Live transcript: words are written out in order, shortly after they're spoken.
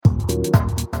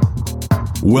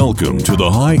Welcome to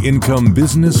the High Income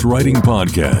Business Writing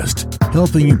Podcast,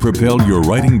 helping you propel your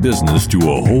writing business to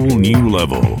a whole new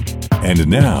level. And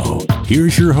now,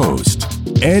 here's your host,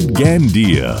 Ed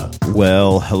Gandia.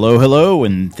 Well, hello,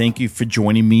 and thank you for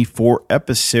joining me for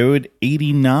episode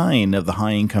 89 of the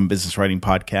High Income Business Writing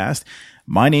Podcast.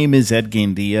 My name is Ed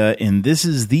Gandia, and this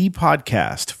is the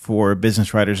podcast for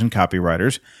business writers and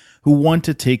copywriters who want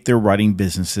to take their writing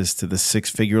businesses to the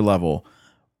six-figure level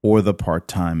or the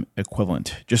part-time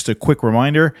equivalent. Just a quick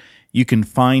reminder, you can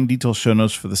find detailed show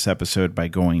notes for this episode by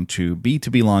going to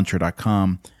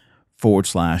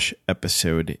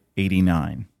b2blauncher.com/episode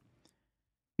 89.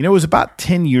 You know, it was about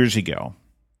 10 years ago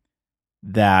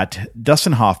that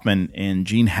Dustin Hoffman and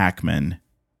Gene Hackman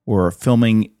were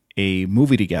filming a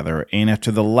movie together, and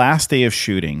after the last day of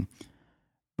shooting,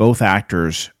 both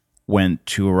actors went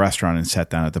to a restaurant and sat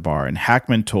down at the bar, and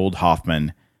Hackman told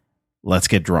Hoffman, "Let's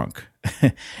get drunk."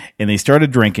 And they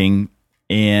started drinking,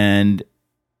 and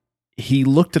he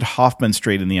looked at Hoffman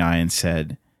straight in the eye and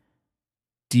said,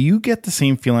 "Do you get the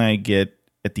same feeling I get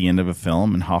at the end of a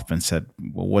film?" And Hoffman said,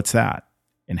 "Well, what's that?"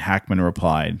 And Hackman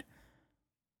replied,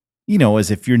 as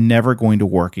if you're never going to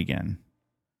work again.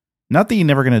 Not that you're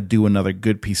never going to do another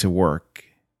good piece of work.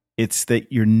 It's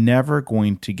that you're never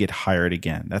going to get hired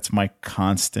again. That's my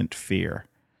constant fear.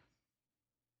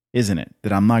 Isn't it?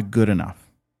 That I'm not good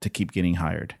enough to keep getting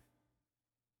hired.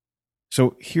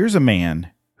 So here's a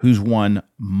man who's won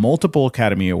multiple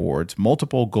Academy Awards,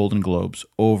 multiple Golden Globes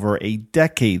over a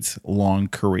decades-long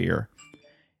career,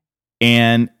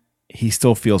 and he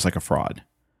still feels like a fraud,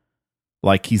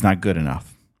 like he's not good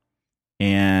enough.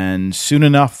 And soon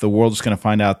enough, the world is going to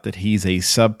find out that he's a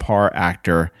subpar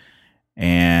actor,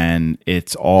 and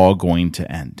it's all going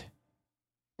to end.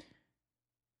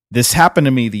 This happened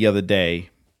to me the other day,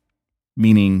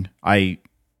 meaning I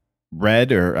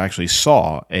read or actually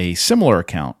saw a similar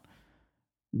account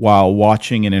while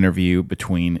watching an interview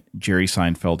between Jerry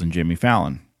Seinfeld and Jimmy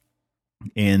Fallon.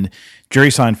 And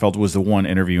Jerry Seinfeld was the one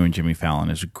interviewing Jimmy Fallon.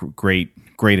 It was a great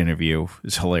interview. It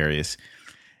was hilarious.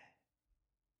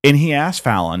 And he asked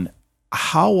Fallon,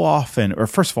 how often, or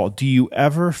first of all, do you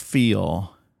ever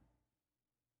feel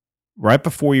right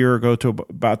before you're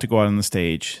about to go out on the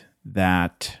stage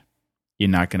that you're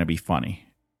not going to be funny?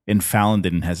 And Fallon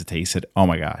didn't hesitate. He said, "Oh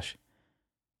my gosh.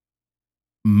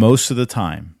 Most of the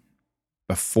time,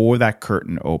 before that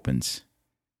curtain opens,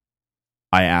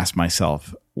 I ask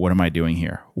myself, what am I doing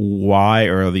here? Why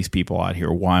are these people out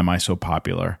here? Why am I so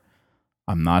popular?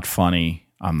 I'm not funny.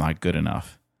 I'm not good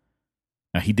enough."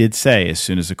 Now, he did say as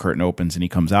soon as the curtain opens and he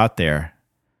comes out there,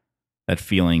 that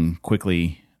feeling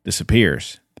quickly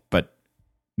disappears. But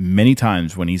many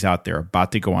times when he's out there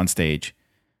about to go on stage,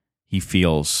 he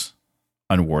feels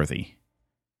unworthy.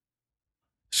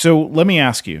 So let me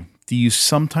ask you, do you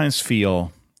sometimes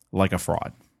feel like a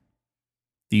fraud?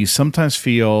 Do you sometimes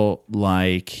feel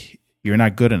like you're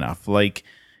not good enough? Like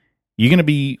you're going to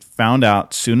be found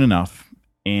out soon enough,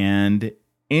 and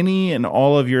any and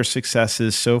all of your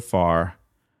successes so far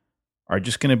are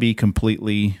just going to be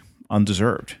completely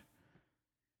undeserved?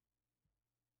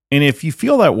 And if you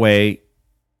feel that way,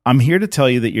 I'm here to tell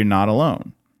you that you're not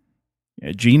alone.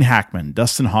 Gene Hackman,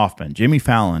 Dustin Hoffman, Jimmy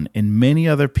Fallon, and many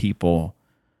other people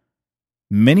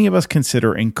many of us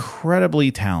consider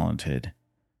incredibly talented,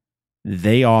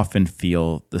 they often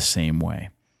feel the same way.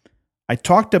 I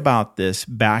talked about this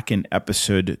back in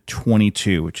episode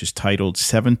 22, which is titled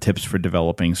 7 Tips for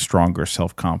Developing Stronger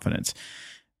Self-Confidence.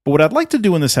 But what I'd like to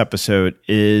do in this episode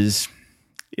is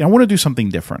I want to do something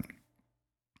different.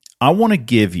 I want to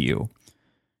give you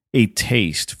a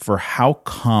taste for how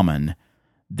common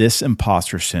this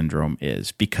imposter syndrome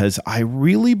is, because I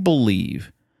really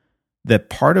believe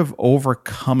that part of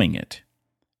overcoming it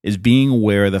is being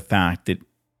aware of the fact that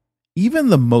even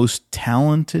the most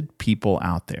talented people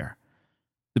out there,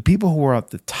 the people who are at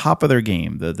the top of their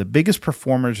game, the biggest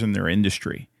performers in their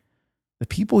industry, the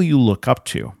people you look up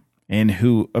to and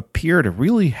who appear to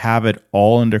really have it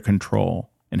all under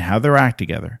control and have their act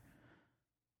together,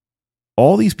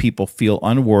 all these people feel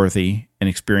unworthy and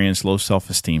experience low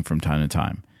self-esteem from time to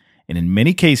time. And in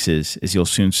many cases, as you'll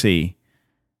soon see,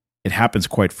 it happens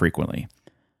quite frequently.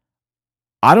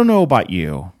 I don't know about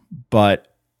you,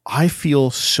 but I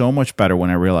feel so much better when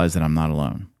I realize that I'm not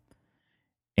alone.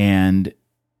 And,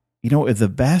 the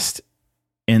best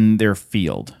in their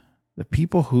field, the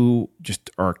people who just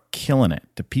are killing it,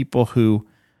 the people who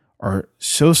are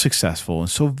so successful and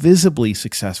so visibly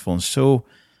successful and so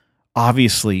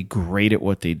obviously great at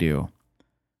what they do,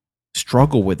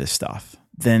 struggle with this stuff,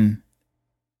 then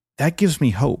that gives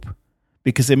me hope,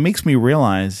 because it makes me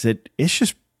realize that it's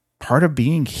just part of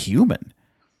being human.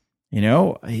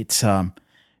 It's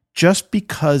just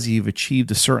because you've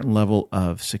achieved a certain level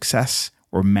of success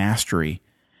or mastery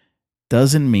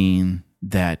doesn't mean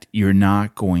that you're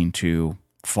not going to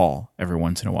fall every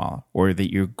once in a while, or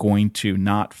that you're going to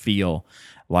not feel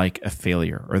like a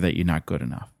failure, or that you're not good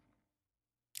enough.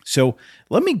 So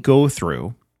let me go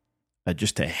through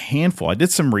just a handful. I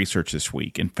did some research this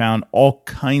week and found all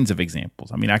kinds of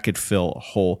examples. I mean, I could fill a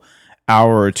whole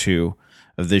hour or two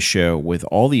of this show with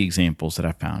all the examples that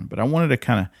I found, but I wanted to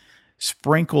kind of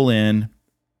sprinkle in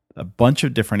a bunch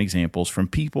of different examples from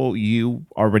people you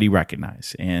already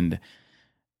recognize. And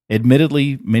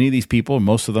admittedly, many of these people,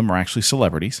 most of them are actually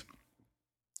celebrities,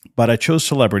 but I chose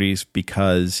celebrities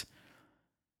because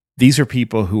these are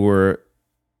people who are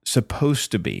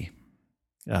supposed to be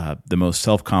the most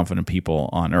self-confident people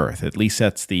on earth. At least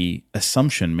that's the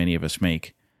assumption many of us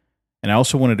make. And I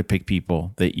also wanted to pick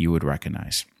people that you would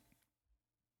recognize.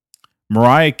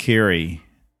 Mariah Carey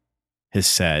has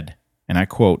said, and I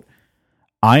quote,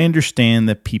 "I understand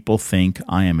that people think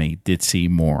I am a ditzy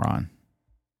moron."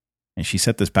 And she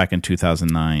said this back in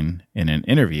 2009 in an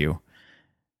interview.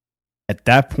 At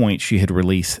that point, she had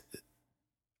released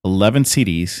 11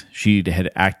 CDs. She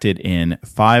had acted in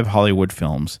 5 Hollywood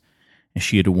films, and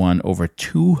she had won over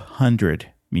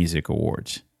 200 music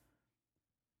awards.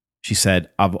 She said,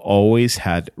 "I've always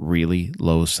had really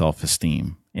low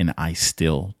self-esteem, and I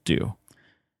still do.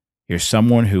 Here's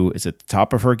someone who is at the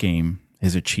top of her game,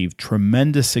 has achieved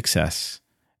tremendous success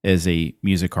as a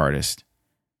music artist,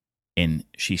 and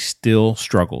she still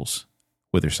struggles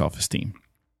with her self-esteem."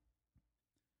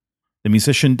 The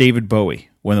musician David Bowie,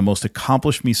 one of the most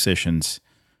accomplished musicians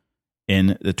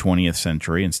in the 20th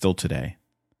century and still today,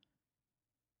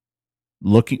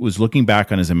 was looking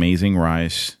back on his amazing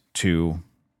rise to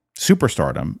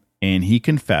superstardom, and he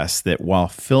confessed that while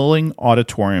filling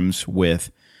auditoriums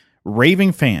with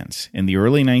raving fans in the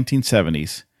early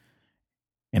 1970s,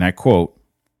 and I quote,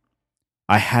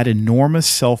 "I had enormous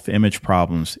self-image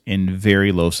problems and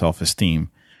very low self-esteem,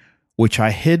 which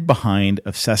I hid behind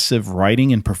obsessive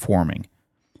writing and performing.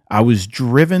 I was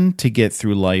driven to get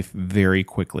through life very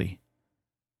quickly.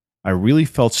 I really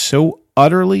felt so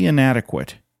utterly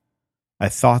inadequate. I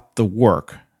thought the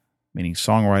work," meaning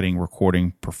songwriting,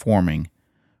 recording, performing,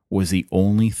 "was the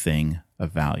only thing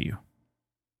of value."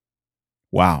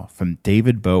 Wow, from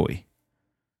David Bowie,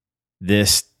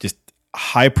 this just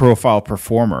high-profile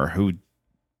performer who,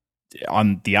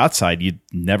 on the outside, you'd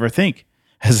never think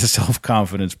has a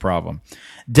self-confidence problem.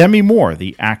 Demi Moore,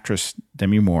 the actress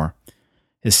Demi Moore,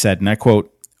 has said, and I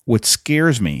quote, "What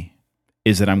scares me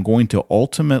is that I'm going to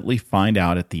ultimately find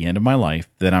out at the end of my life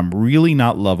that I'm really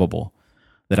not lovable,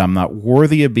 that I'm not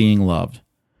worthy of being loved,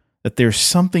 that there's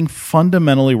something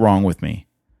fundamentally wrong with me,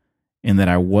 and that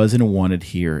I wasn't wanted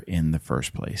here in the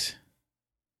first place."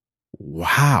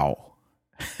 Wow.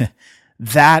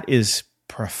 That is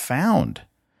profound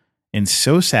and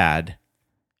so sad.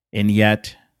 And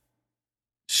yet,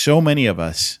 so many of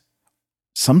us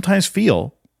sometimes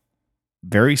feel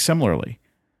very similarly,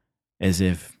 as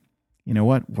if, you know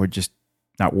what, we're just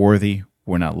not worthy,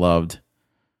 we're not loved.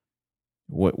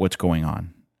 What's going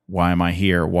on? Why am I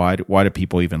here? Why do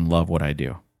people even love what I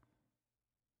do?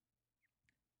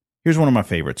 Here's one of my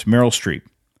favorites, Meryl Streep.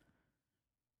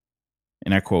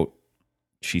 And I quote,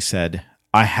 she said,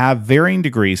 "I have varying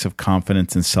degrees of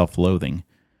confidence and self-loathing.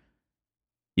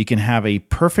 You can have a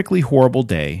perfectly horrible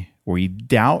day where you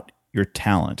doubt your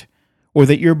talent or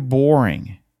that you're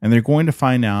boring, and they're going to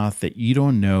find out that you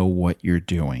don't know what you're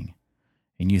doing.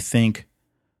 And you think,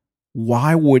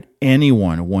 why would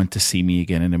anyone want to see me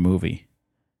again in a movie?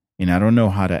 And I don't know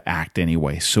how to act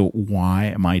anyway, so why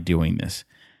am I doing this?"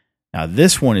 Now,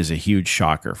 this one is a huge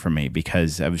shocker for me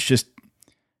because I was just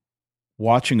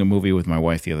watching a movie with my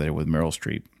wife the other day with Meryl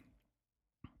Streep,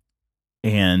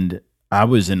 and I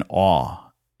was in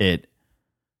awe at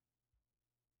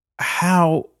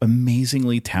how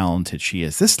amazingly talented she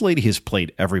is. This lady has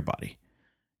played everybody,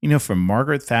 from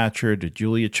Margaret Thatcher to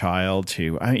Julia Child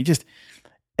to, just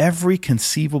every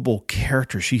conceivable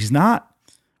character. She's not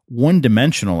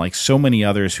one-dimensional like so many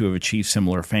others who have achieved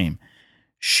similar fame.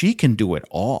 She can do it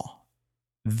all.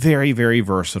 Very, very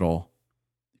versatile,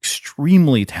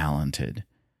 extremely talented.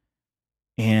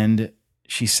 And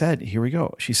she said, here we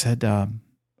go. She said,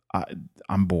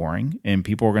 I'm boring, and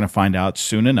people are going to find out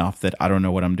soon enough that I don't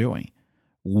know what I'm doing.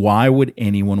 Why would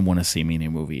anyone want to see me in a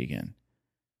movie again?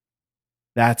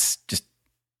 That's just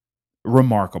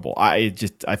remarkable. I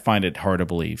find it hard to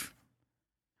believe.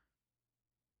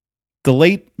 The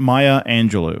late Maya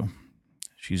Angelou,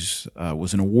 she's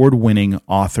was an award-winning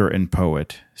author and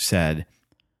poet, said,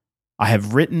 "I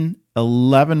have written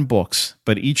 11 books,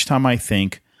 but each time I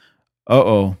think,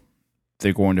 uh-oh,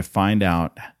 they're going to find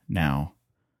out now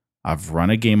I've run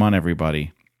a game on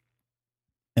everybody,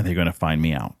 and they're going to find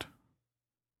me out.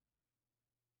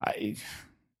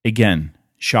 Again,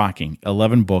 shocking.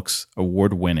 11 books,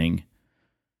 award-winning,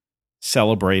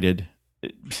 celebrated.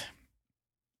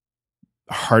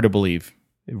 Hard to believe.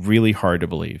 Really hard to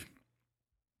believe.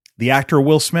 The actor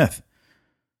Will Smith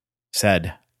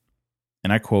said,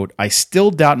 and I quote, "I still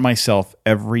doubt myself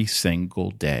every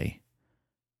single day.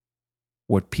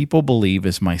 What people believe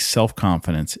is my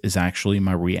self-confidence is actually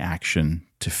my reaction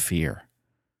to fear."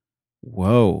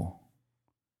 Whoa.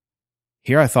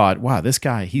 Here I thought, wow, this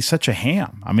guy, he's such a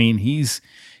ham. I mean, he's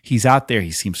out there.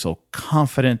 He seems so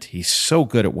confident. He's so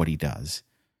good at what he does.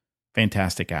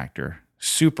 Fantastic actor.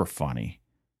 Super funny.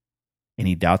 And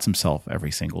he doubts himself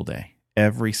every single day.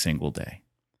 Every single day.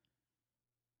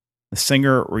 The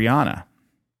singer Rihanna.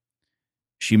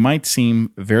 She might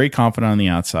seem very confident on the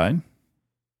outside,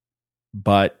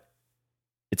 but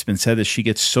it's been said that she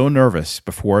gets so nervous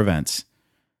before events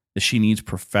that she needs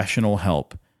professional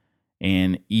help.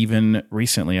 And even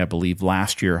recently, I believe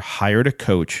last year, hired a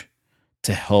coach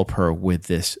to help her with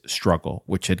this struggle,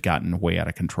 which had gotten way out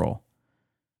of control.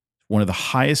 One of the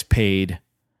highest paid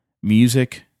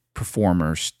music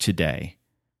performers today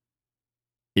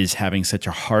is having such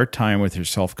a hard time with her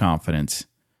self-confidence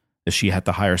that she had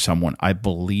to hire someone. I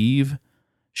believe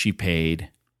she paid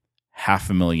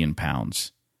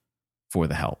 £500,000 for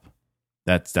the help.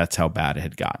 That's how bad it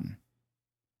had gotten.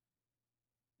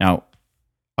 Now,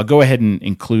 I'll go ahead and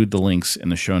include the links in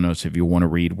the show notes if you want to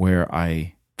read where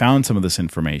I found some of this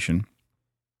information.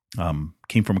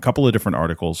 Came from a couple of different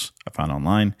articles I found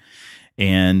online,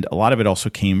 and a lot of it also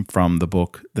came from the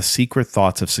book, The Secret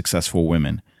Thoughts of Successful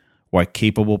Women, Why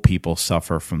Capable People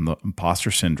Suffer from the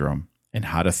Imposter Syndrome and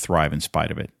How to Thrive in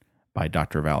Spite of It, by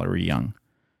Dr. Valerie Young.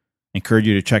 I encourage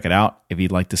you to check it out if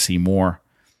you'd like to see more.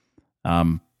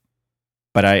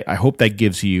 But I hope that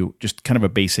gives you just kind of a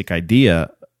basic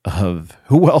idea of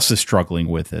who else is struggling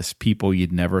with this. People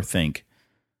you'd never think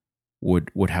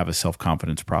would have a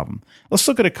self-confidence problem. Let's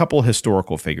look at a couple of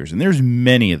historical figures, and there's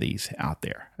many of these out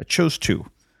there. I chose two.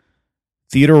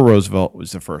 Theodore Roosevelt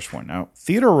was the first one. Now,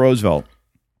 Theodore Roosevelt,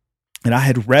 and I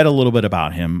had read a little bit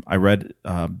about him. I read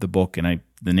the book, and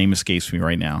the name escapes me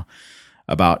right now,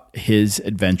 about his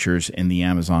adventures in the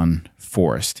Amazon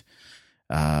forest.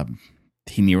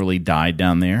 He nearly died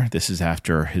down there. This is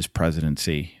after his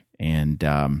presidency, and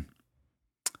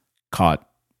caught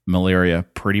malaria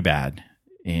pretty bad.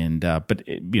 And but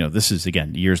this is,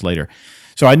 again, years later.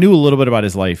 So I knew a little bit about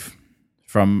his life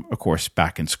from, of course,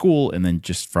 back in school, and then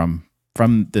just from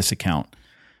this account.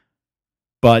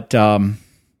 But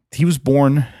he was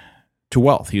born to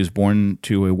wealth. He was born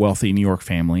to a wealthy New York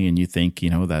family, and you think,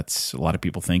 that's, a lot of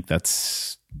people think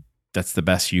that's the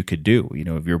best you could do.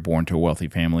 If you're born to a wealthy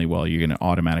family, well, you're going to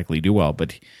automatically do well.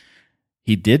 But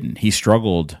he didn't. He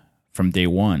struggled from day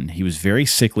one. He was very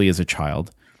sickly as a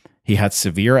child. He had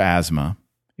severe asthma.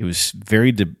 It was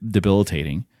very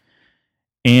debilitating.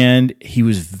 And he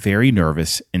was very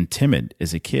nervous and timid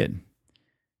as a kid.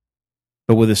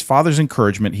 But with his father's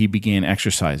encouragement, he began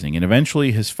exercising. And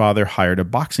eventually his father hired a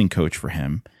boxing coach for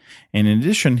him. And in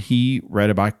addition, he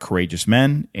read about courageous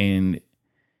men, and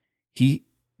he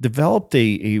developed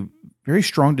a very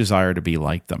strong desire to be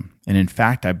like them. And in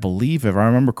fact, I believe, if I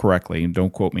remember correctly, and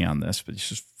don't quote me on this, but it's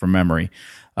just from memory,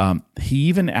 he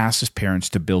even asked his parents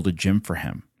to build a gym for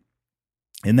him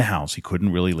in the house. He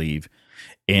couldn't really leave.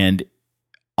 And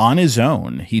on his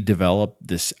own, he developed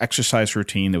this exercise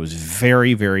routine that was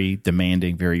very, very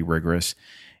demanding, very rigorous.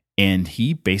 And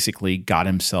he basically got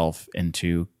himself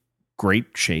into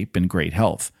great shape and great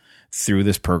health through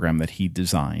this program that he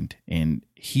designed. And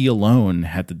he alone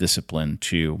had the discipline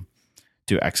to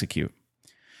execute.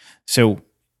 So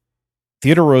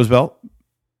Theodore Roosevelt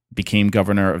became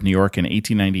governor of New York in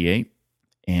 1898,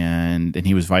 and then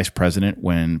he was vice president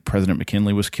when President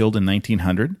McKinley was killed in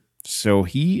 1900. So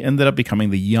he ended up becoming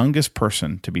the youngest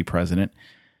person to be president.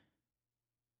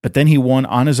 But then he won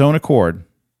on his own accord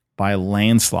by a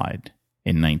landslide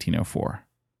in 1904.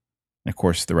 And of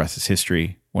course, the rest is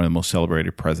history. One of the most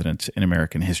celebrated presidents in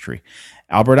American history.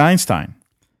 Albert Einstein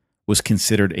was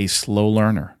considered a slow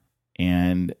learner,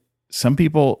 and some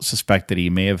people suspect that he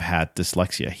may have had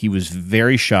dyslexia. He was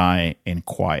very shy and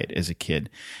quiet as a kid.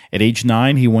 At age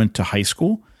 9, he went to high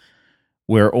school,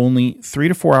 where only 3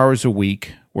 to 4 hours a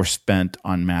week were spent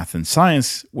on math and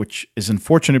science, which is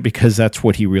unfortunate because that's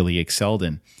what he really excelled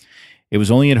in. It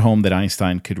was only at home that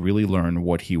Einstein could really learn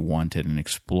what he wanted and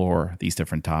explore these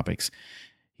different topics.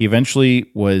 He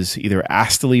eventually was either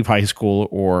asked to leave high school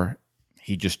or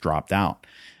he just dropped out.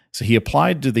 So he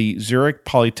applied to the Zurich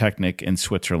Polytechnic in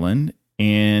Switzerland,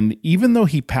 And even though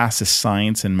he passed the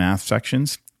science and math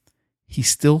sections, he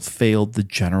still failed the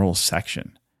general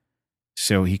section.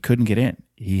 So he couldn't get in.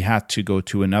 He had to go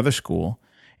to another school.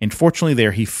 And fortunately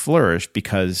there he flourished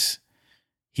because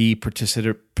he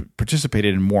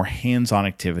participated in more hands-on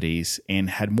activities and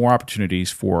had more opportunities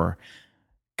for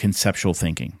conceptual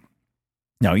thinking.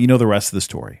 Now, you know the rest of the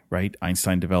story, right?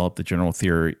 Einstein developed the general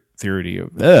theory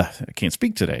of, I can't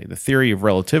speak today, the theory of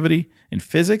relativity in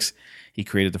physics. He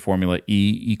created the formula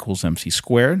E equals mc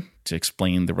squared to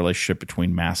explain the relationship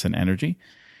between mass and energy.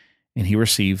 And he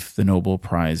received the Nobel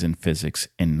Prize in Physics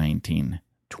in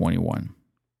 1921.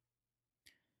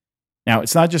 Now,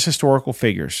 it's not just historical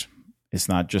figures. It's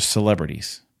not just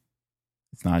celebrities.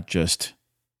 It's not just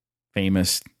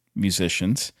famous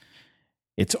musicians.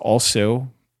 It's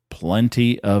also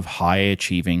plenty of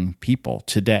high-achieving people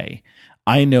today.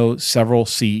 I know several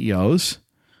CEOs,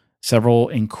 several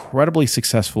incredibly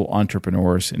successful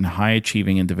entrepreneurs and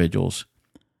high-achieving individuals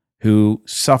who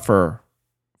suffer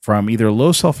from either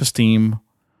low self-esteem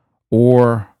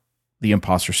or the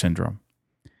imposter syndrome.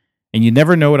 And you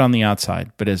never know it on the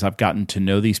outside, but as I've gotten to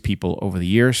know these people over the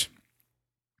years,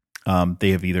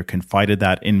 they have either confided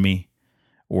that in me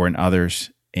or in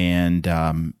others, and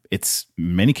it's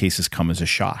in many cases come as a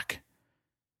shock.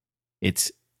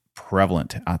 It's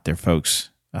prevalent out there, folks.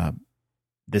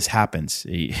 This happens.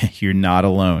 You're not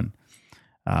alone.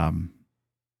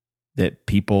 That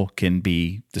people can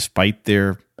be, despite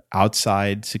their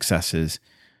outside successes,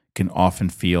 can often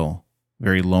feel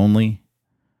very lonely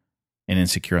and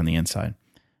insecure on the inside.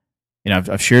 And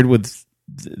I've shared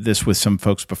this with some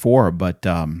folks before, but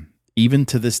even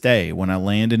to this day, when I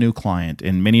land a new client,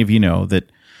 and many of you know that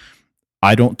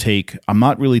I'm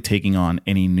not really taking on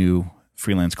any new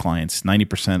freelance clients.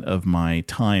 90% of my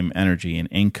time, energy, and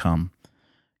income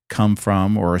come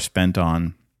from or are spent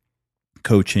on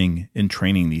coaching and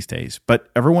training these days. But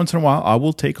every once in a while, I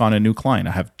will take on a new client.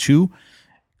 I have 2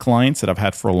 clients that I've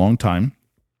had for a long time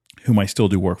whom I still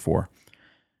do work for.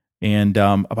 And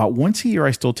about once a year,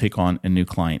 I still take on a new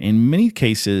client. In many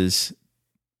cases,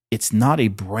 it's not a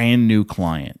brand new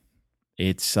client.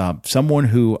 It's someone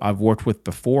who I've worked with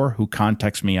before who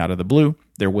contacts me out of the blue.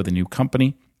 They're with a new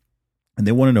company, and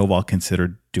they want to know if I'll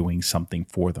consider doing something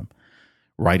for them,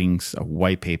 writing a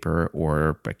white paper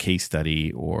or a case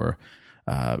study or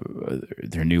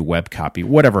their new web copy,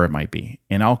 whatever it might be.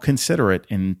 And I'll consider it.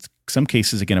 In some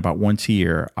cases, again, about once a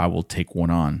year, I will take one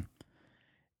on.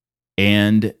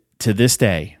 And to this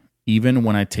day, even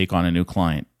when I take on a new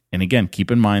client, and again, keep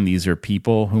in mind, these are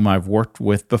people whom I've worked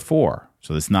with before.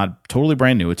 So it's not totally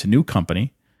brand new. It's a new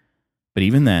company. But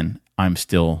even then, I'm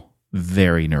still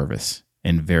very nervous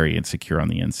and very insecure on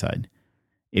the inside.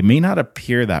 It may not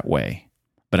appear that way,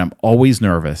 but I'm always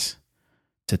nervous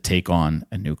to take on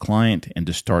a new client and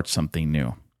to start something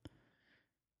new.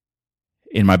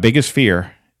 And my biggest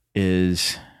fear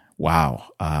is,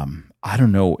 I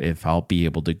don't know if I'll be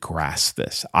able to grasp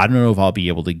this. I don't know if I'll be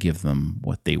able to give them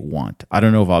what they want. I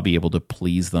don't know if I'll be able to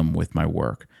please them with my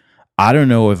work. I don't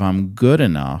know if I'm good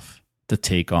enough to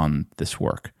take on this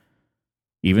work.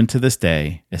 Even to this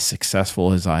day, as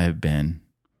successful as I have been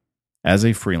as a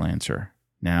freelancer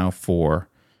now for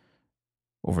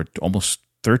over almost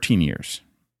 13 years,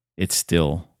 it's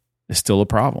still a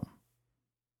problem.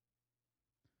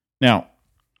 Now,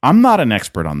 I'm not an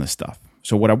expert on this stuff.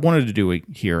 So what I wanted to do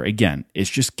here, again, is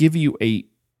just give you a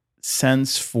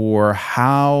sense for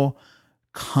how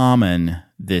common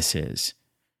this is.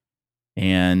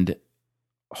 And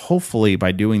hopefully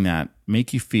by doing that,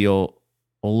 make you feel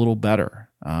a little better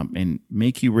and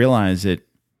make you realize that,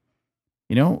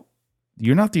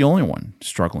 you're not the only one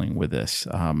struggling with this.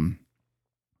 I'm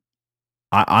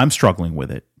struggling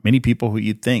with it. Many people who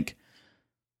you'd think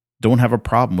don't have a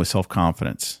problem with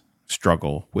self-confidence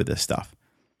struggle with this stuff.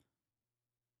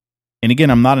 And again,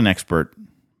 I'm not an expert,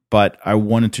 but I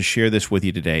wanted to share this with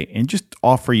you today and just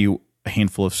offer you a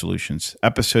handful of solutions.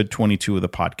 Episode 22 of the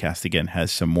podcast, again,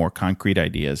 has some more concrete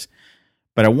ideas,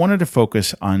 but I wanted to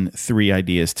focus on 3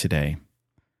 ideas today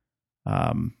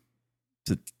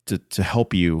to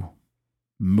help you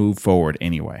move forward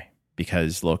anyway.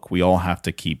 Because look, we all have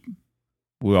to keep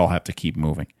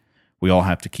moving. We all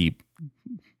have to keep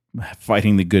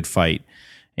fighting the good fight.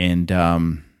 And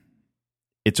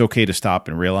it's okay to stop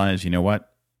and realize, you know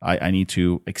what? I need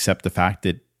to accept the fact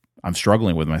that I'm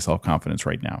struggling with my self-confidence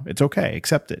right now. It's okay.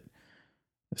 Accept it.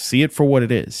 See it for what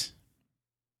it is.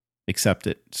 Accept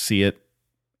it. See it.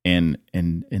 And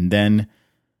then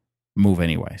move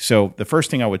anyway. So the first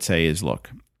thing I would say is,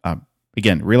 look,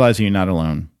 again, realizing you're not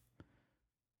alone.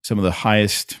 Some of the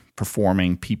highest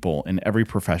performing people in every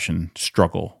profession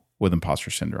struggle with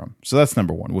imposter syndrome. So that's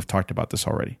number one. We've talked about this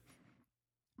already.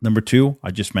 Number two,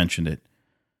 I just mentioned it.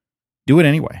 Do it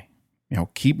anyway.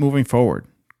 Keep moving forward.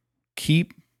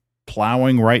 Keep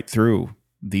plowing right through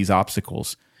these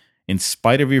obstacles in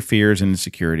spite of your fears and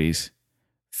insecurities.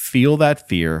 Feel that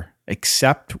fear.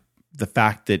 Accept the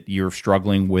fact that you're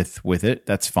struggling with it.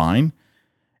 That's fine.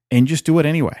 And just do it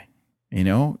anyway.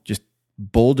 Just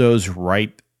bulldoze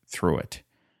right through it.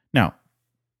 Now,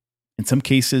 in some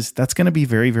cases, that's going to be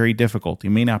very, very difficult.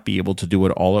 You may not be able to do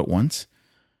it all at once.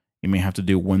 You may have to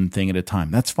do one thing at a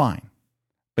time. That's fine.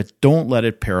 But don't let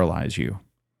it paralyze you.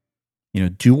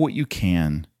 Do what you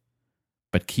can,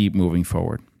 but keep moving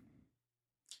forward.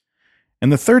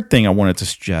 And the third thing I wanted to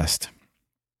suggest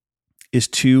is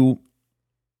to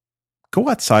go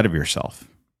outside of yourself.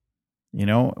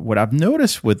 What I've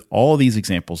noticed with all of these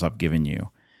examples I've given you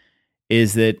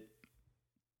is that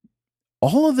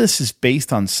all of this is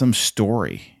based on some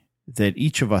story that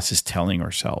each of us is telling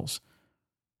ourselves.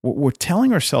 We're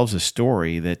telling ourselves a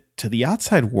story that to the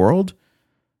outside world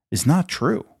is not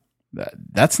true.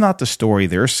 That's not the story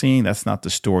they're seeing. That's not the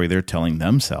story they're telling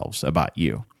themselves about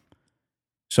you.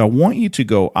 So I want you to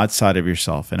go outside of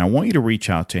yourself, and I want you to reach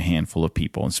out to a handful of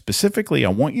people. And specifically, I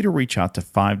want you to reach out to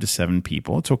 5 to 7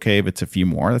 people. It's okay if it's a few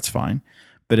more, that's fine.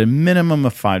 But a minimum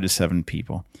of 5 to 7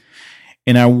 people.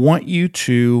 And I want you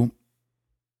to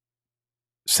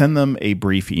send them a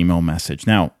brief email message.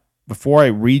 Now, before I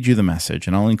read you the message,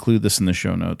 and I'll include this in the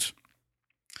show notes,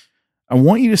 I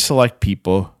want you to select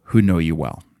people who know you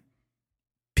well.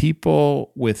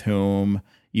 People with whom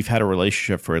you've had a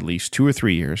relationship for at least 2 or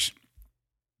 3 years.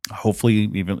 Hopefully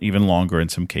even longer in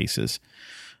some cases.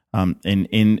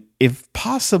 And if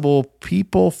possible,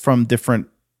 people from different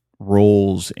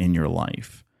roles in your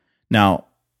life. Now,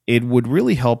 it would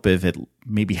really help if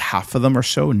maybe half of them or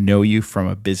so know you from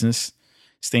a business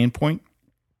standpoint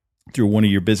through one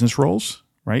of your business roles,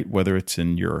 right? Whether it's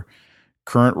in your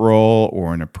current role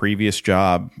or in a previous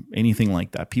job, anything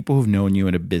like that. People who've known you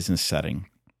in a business setting,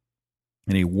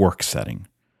 in a work setting.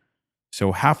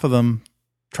 So half of them,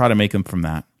 try to make them from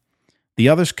that. The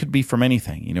others could be from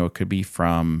anything. It could be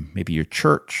from maybe your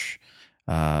church,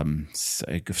 someone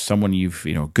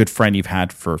a good friend you've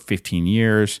had for 15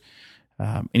 years,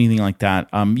 anything like that.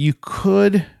 You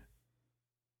could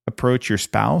approach your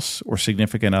spouse or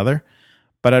significant other,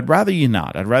 but I'd rather you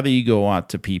not. I'd rather you go out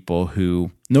to people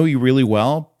who know you really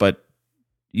well, but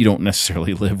you don't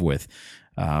necessarily live with.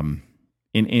 And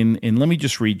let me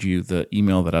just read you the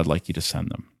email that I'd like you to send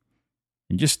them.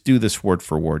 And just do this word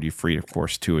for word. You're free, of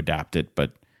course, to adapt it,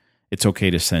 but it's okay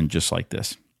to send just like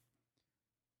this.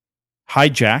 Hi,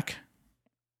 Jack.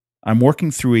 I'm working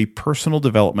through a personal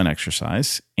development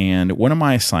exercise, and one of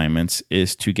my assignments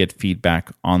is to get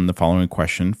feedback on the following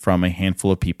question from a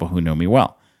handful of people who know me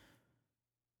well.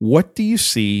 What do you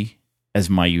see as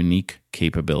my unique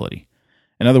capability?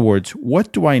 In other words,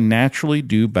 what do I naturally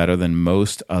do better than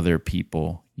most other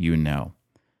people you know?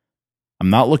 I'm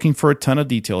not looking for a ton of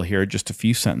detail here, just a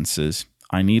few sentences.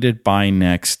 I need it by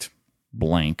next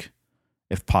blank,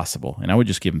 if possible. And I would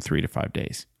just give them 3 to 5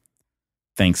 days.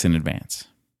 Thanks in advance.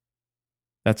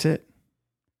 That's it.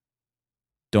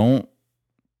 Don't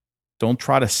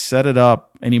try to set it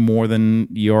up any more than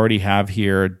you already have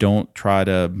here. Don't try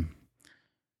to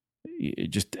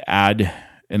just add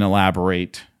and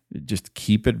elaborate. Just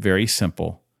keep it very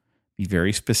simple. Be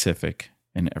very specific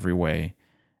in every way.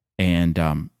 And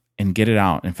get it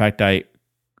out. In fact, I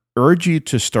urge you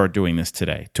to start doing this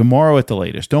today, tomorrow at the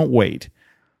latest. Don't wait.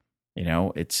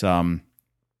 It's, I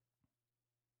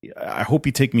hope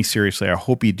you take me seriously. I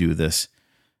hope you do this,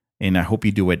 and I hope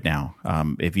you do it now.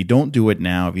 If you don't do it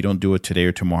now, if you don't do it today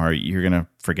or tomorrow, you're going to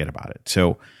forget about it.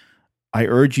 So I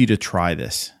urge you to try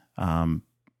this.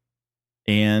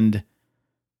 And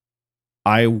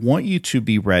I want you to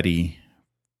be ready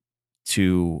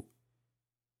to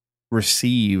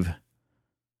receive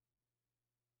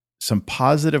some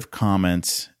positive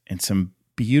comments and some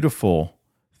beautiful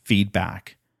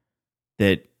feedback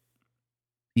that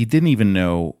you didn't even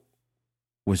know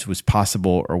was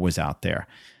possible or was out there.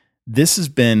 This has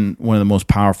been one of the most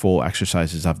powerful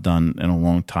exercises I've done in a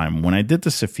long time. When I did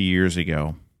this a few years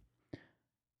ago,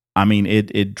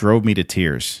 it drove me to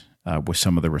tears with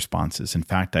some of the responses. In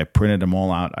fact, I printed them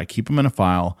all out. I keep them in a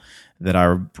file that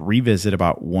I revisit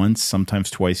about once, sometimes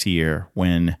twice a year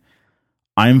when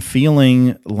I'm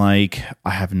feeling like I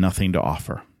have nothing to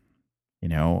offer.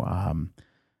 I'm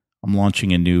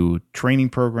launching a new training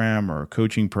program or a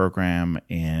coaching program,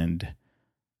 and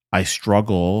I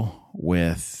struggle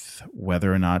with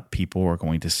whether or not people are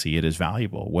going to see it as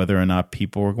valuable, whether or not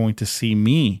people are going to see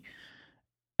me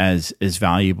as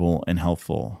valuable and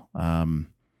helpful.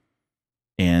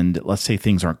 And let's say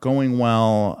things aren't going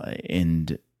well,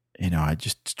 and I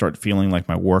just start feeling like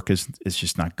my work is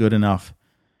just not good enough.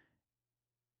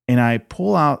 And I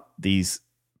pull out these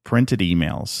printed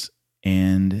emails,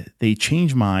 and they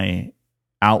change my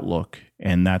outlook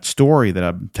and that story that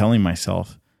I'm telling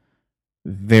myself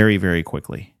very, very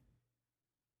quickly.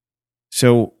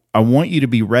 So I want you to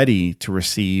be ready to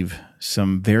receive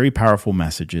some very powerful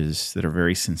messages that are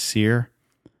very sincere,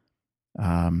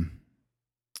 and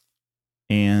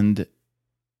you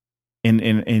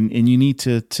need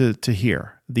to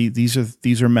hear.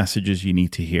 These are messages you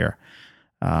need to hear.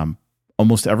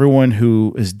 Almost everyone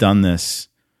who has done this,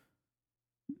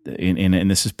 and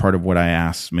this is part of what I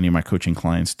ask many of my coaching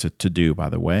clients to do, by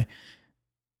the way.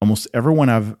 Almost everyone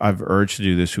I've urged to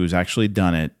do this who has actually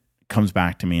done it comes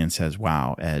back to me and says,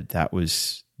 "Wow, Ed, that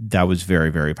was very,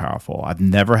 very powerful." I've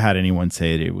never had anyone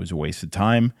say that it was a waste of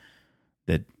time,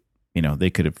 that they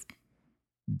could have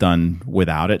done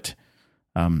without it.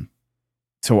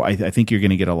 So I think you're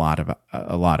going to get a lot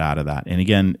out of that. And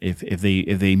again, if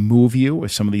they move you,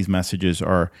 if some of these messages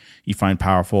you find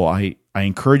powerful, I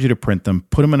encourage you to print them,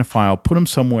 put them in a file, put them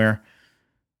somewhere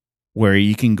where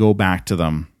you can go back to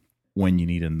them when you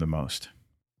need them the most.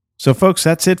 So folks,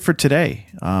 that's it for today.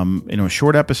 A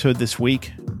short episode this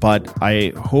week, but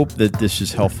I hope that this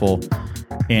is helpful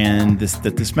and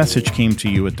that this message came to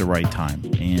you at the right time.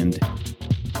 And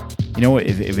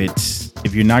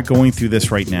if you're not going through this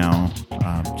right now,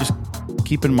 just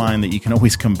keep in mind that you can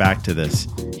always come back to this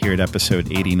here at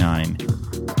episode 89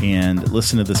 and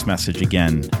listen to this message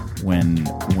again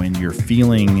when you're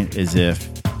feeling as if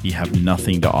you have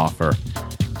nothing to offer,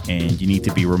 and you need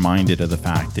to be reminded of the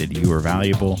fact that you are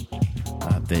valuable,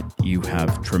 that you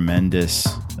have tremendous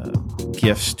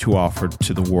gifts to offer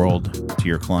to the world, to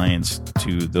your clients,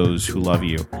 to those who love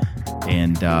you.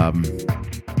 And I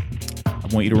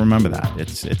want you to remember that.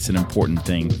 It's an important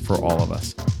thing for all of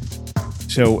us.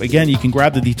 So again, you can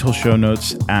grab the detailed show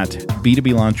notes at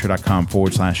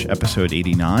b2blauncher.com/episode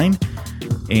 89.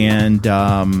 And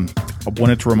I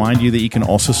wanted to remind you that you can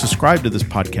also subscribe to this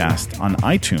podcast on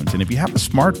iTunes. And if you have a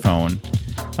smartphone,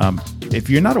 if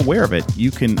you're not aware of it,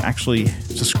 you can actually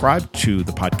subscribe to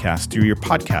the podcast through your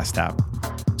podcast app.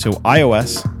 So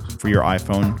iOS for your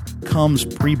iPhone comes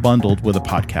pre-bundled with a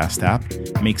podcast app.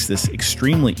 It makes this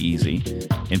extremely easy,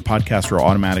 and podcasts are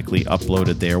automatically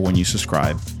uploaded there when you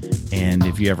subscribe. And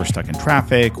if you're ever stuck in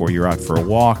traffic, or you're out for a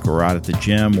walk, or out at the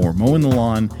gym, or mowing the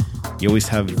lawn, you always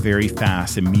have very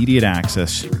fast, immediate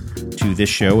access to this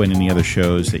show and any other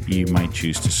shows that you might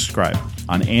choose to subscribe.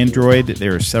 On Android,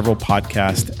 there are several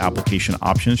podcast application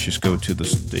options. Just go to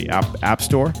the App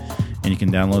Store, and you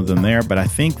can download them there. But I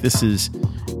think this is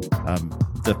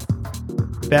the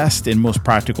best and most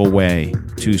practical way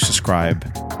to subscribe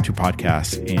to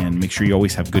podcasts and make sure you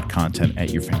always have good content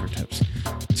at your fingertips.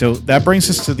 So that brings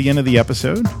us to the end of the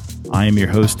episode. I am your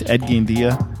host, Ed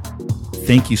Gandia.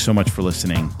 Thank you so much for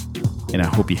listening, and I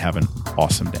hope you have an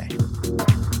awesome day.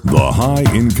 The High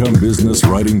Income Business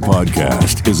Writing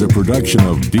Podcast is a production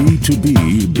of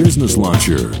B2B Business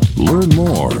Launcher. Learn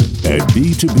more at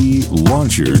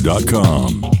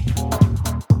b2blauncher.com.